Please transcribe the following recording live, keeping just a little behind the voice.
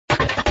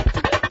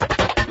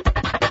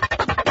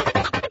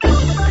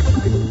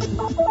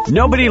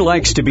Nobody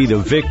likes to be the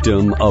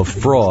victim of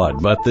fraud,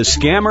 but the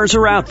scammers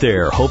are out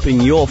there hoping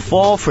you'll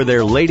fall for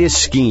their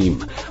latest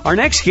scheme. Our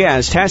next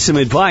guest has some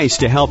advice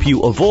to help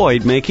you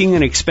avoid making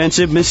an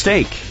expensive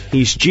mistake.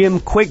 He's Jim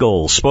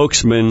Quiggle,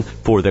 spokesman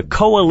for the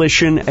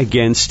Coalition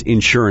Against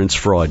Insurance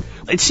Fraud.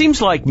 It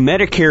seems like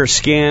Medicare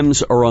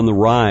scams are on the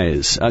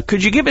rise.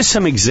 Could you give us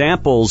some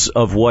examples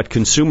of what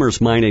consumers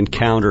might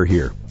encounter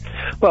here?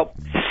 Well,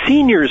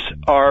 seniors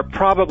are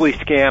probably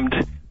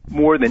scammed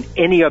more than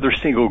any other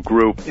single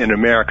group in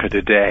America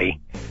today.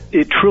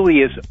 It truly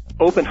is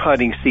open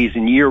hunting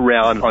season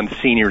year-round on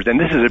seniors, and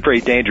this is a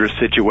very dangerous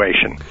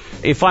situation.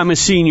 If I'm a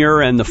senior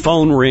and the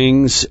phone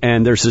rings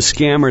and there's a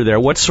scammer there,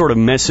 what sort of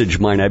message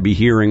might I be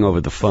hearing over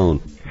the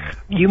phone?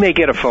 You may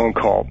get a phone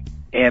call,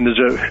 and there's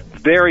a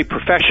very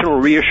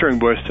professional, reassuring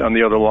voice on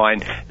the other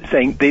line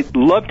saying they'd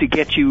love to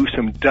get you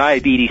some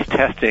diabetes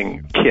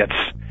testing kits.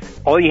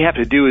 All you have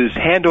to do is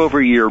hand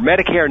over your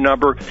Medicare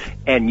number,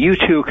 and you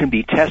too can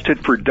be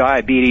tested for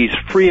diabetes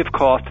free of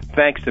cost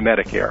thanks to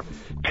Medicare.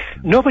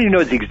 Nobody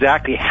knows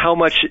exactly how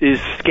much is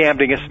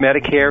scammed against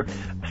Medicare.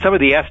 Some of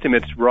the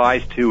estimates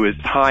rise to as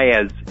high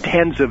as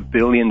tens of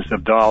billions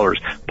of dollars,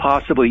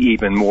 possibly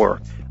even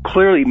more.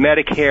 Clearly,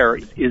 Medicare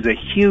is a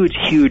huge,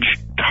 huge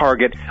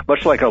target,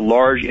 much like a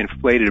large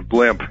inflated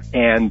blimp,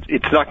 and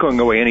it's not going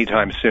away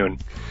anytime soon.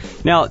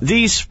 Now,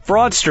 these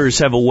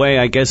fraudsters have a way,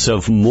 I guess,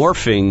 of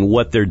morphing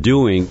what they're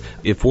doing.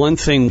 If one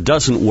thing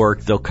doesn't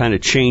work, they'll kind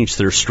of change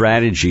their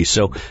strategy.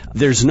 So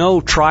there's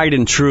no tried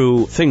and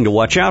true thing to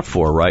watch out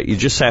for, right? You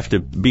just have to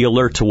be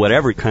alert to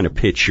whatever kind of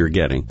pitch you're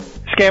getting.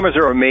 Scammers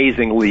are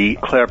amazingly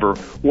clever.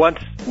 Once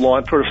law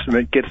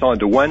enforcement gets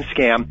onto one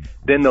scam,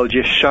 then they'll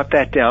just shut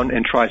that down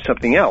and try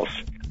something else.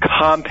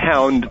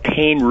 Compound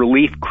pain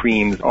relief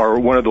creams are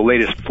one of the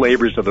latest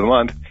flavors of the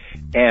month,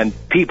 and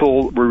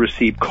people will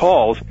receive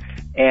calls,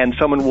 and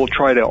someone will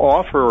try to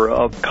offer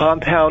a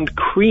compound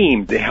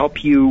cream to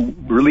help you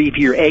relieve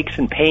your aches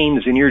and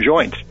pains in your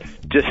joints.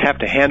 Just have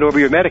to hand over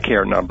your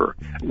Medicare number.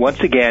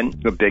 Once again,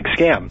 a big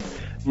scam.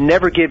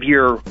 Never give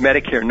your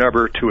Medicare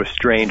number to a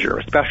stranger,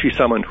 especially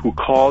someone who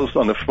calls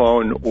on the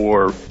phone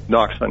or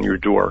knocks on your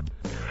door.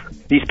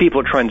 These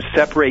people are trying to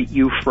separate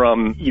you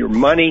from your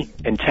money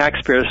and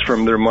taxpayers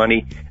from their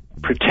money.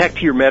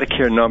 Protect your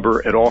Medicare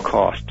number at all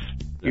costs.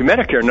 Your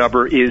Medicare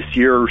number is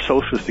your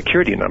Social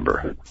Security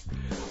number.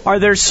 Are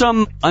there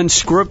some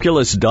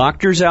unscrupulous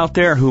doctors out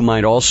there who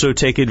might also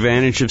take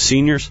advantage of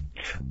seniors?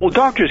 Well,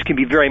 doctors can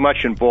be very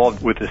much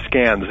involved with the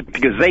scams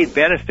because they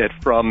benefit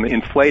from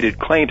inflated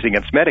claims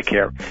against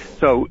Medicare.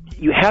 So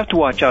you have to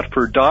watch out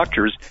for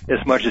doctors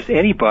as much as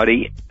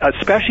anybody,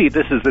 especially if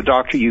this is a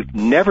doctor you've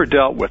never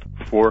dealt with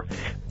before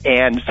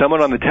and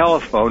someone on the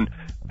telephone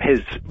has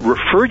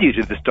referred you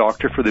to this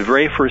doctor for the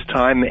very first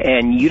time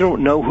and you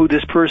don't know who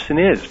this person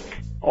is.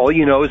 All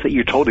you know is that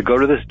you're told to go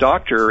to this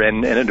doctor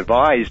and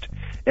advised,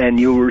 and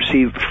you'll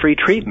receive free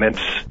treatments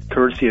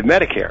courtesy of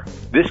Medicare.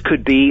 This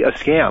could be a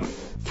scam.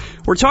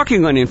 We're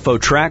talking on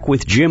InfoTrack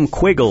with Jim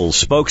Quiggle,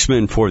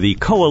 spokesman for the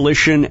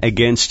Coalition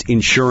Against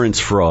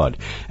Insurance Fraud.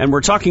 And we're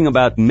talking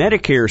about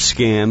Medicare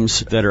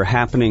scams that are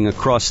happening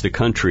across the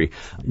country.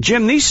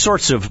 Jim, these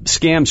sorts of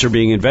scams are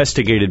being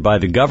investigated by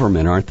the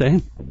government, aren't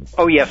they?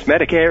 Oh, yes.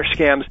 Medicare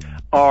scams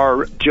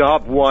are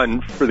job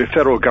one for the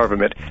federal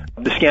government.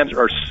 The scams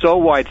are so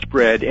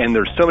widespread and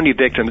there's so many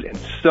victims and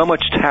so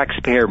much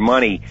taxpayer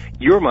money,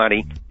 your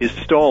money, is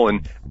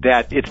stolen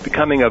that it's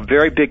becoming a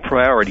very big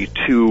priority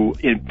to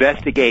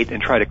investigate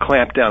and try to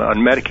clamp down on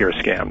Medicare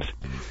scams.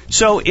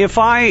 So if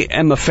I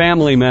am a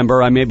family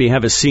member, I maybe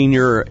have a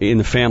senior in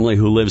the family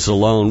who lives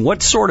alone,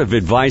 what sort of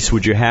advice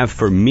would you have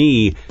for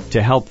me to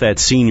help that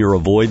senior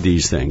avoid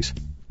these things?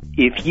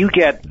 If you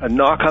get a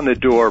knock on the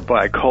door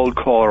by a cold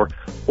caller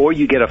or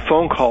you get a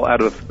phone call out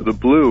of the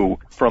blue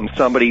from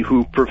somebody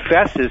who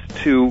professes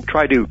to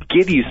try to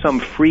give you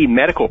some free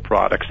medical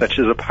product, such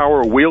as a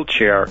power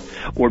wheelchair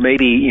or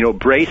maybe,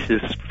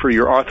 braces for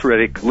your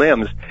arthritic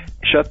limbs,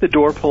 shut the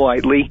door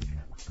politely,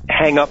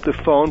 hang up the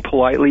phone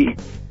politely.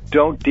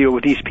 Don't deal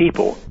with these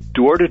people.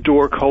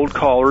 Door-to-door cold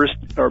callers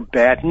are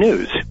bad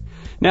news.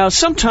 Now,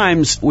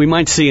 sometimes we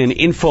might see an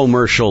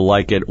infomercial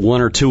like at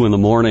 1 or 2 in the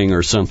morning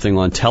or something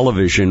on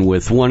television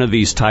with one of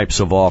these types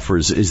of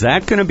offers. Is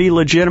that going to be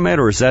legitimate,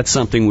 or is that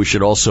something we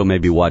should also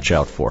maybe watch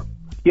out for?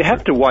 You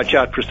have to watch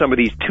out for some of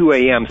these 2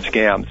 a.m.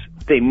 scams.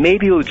 They may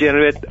be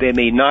legitimate, they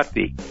may not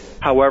be.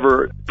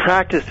 However,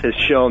 practice has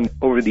shown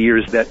over the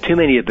years that too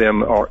many of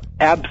them are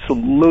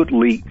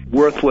absolutely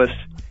worthless.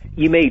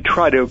 You may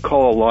try to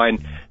call a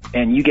line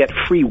and you get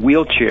free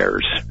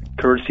wheelchairs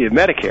courtesy of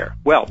Medicare.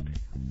 Well,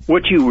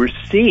 what you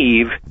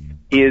receive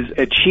is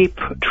a cheap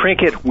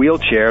trinket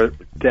wheelchair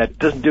that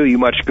doesn't do you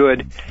much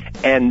good,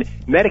 and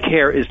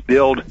Medicare is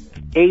billed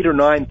 $8,000 or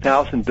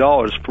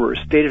 $9,000 for a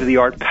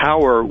state-of-the-art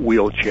power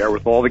wheelchair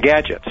with all the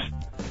gadgets.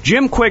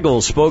 Jim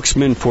Quiggle,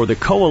 spokesman for the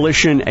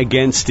Coalition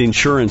Against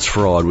Insurance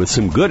Fraud, with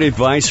some good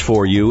advice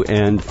for you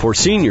and for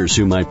seniors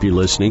who might be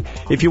listening.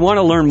 If you want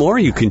to learn more,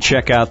 you can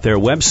check out their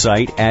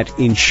website at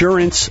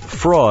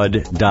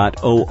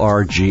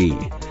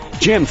insurancefraud.org.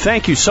 Jim,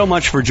 thank you so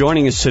much for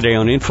joining us today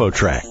on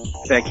InfoTrack.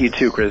 Thank you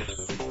too, Chris.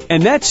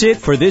 And that's it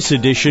for this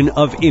edition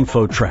of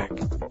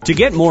InfoTrack. To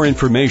get more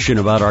information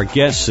about our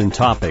guests and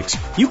topics,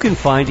 you can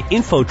find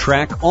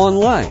InfoTrack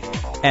online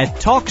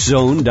at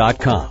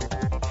TalkZone.com.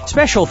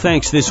 Special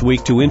thanks this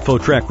week to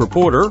InfoTrack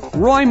reporter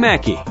Roy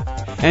Mackey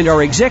and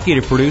our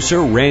executive producer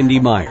Randy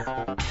Meyer.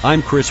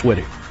 I'm Chris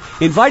Whitting,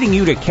 inviting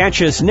you to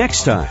catch us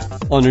next time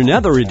on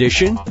another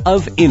edition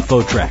of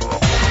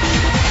InfoTrack.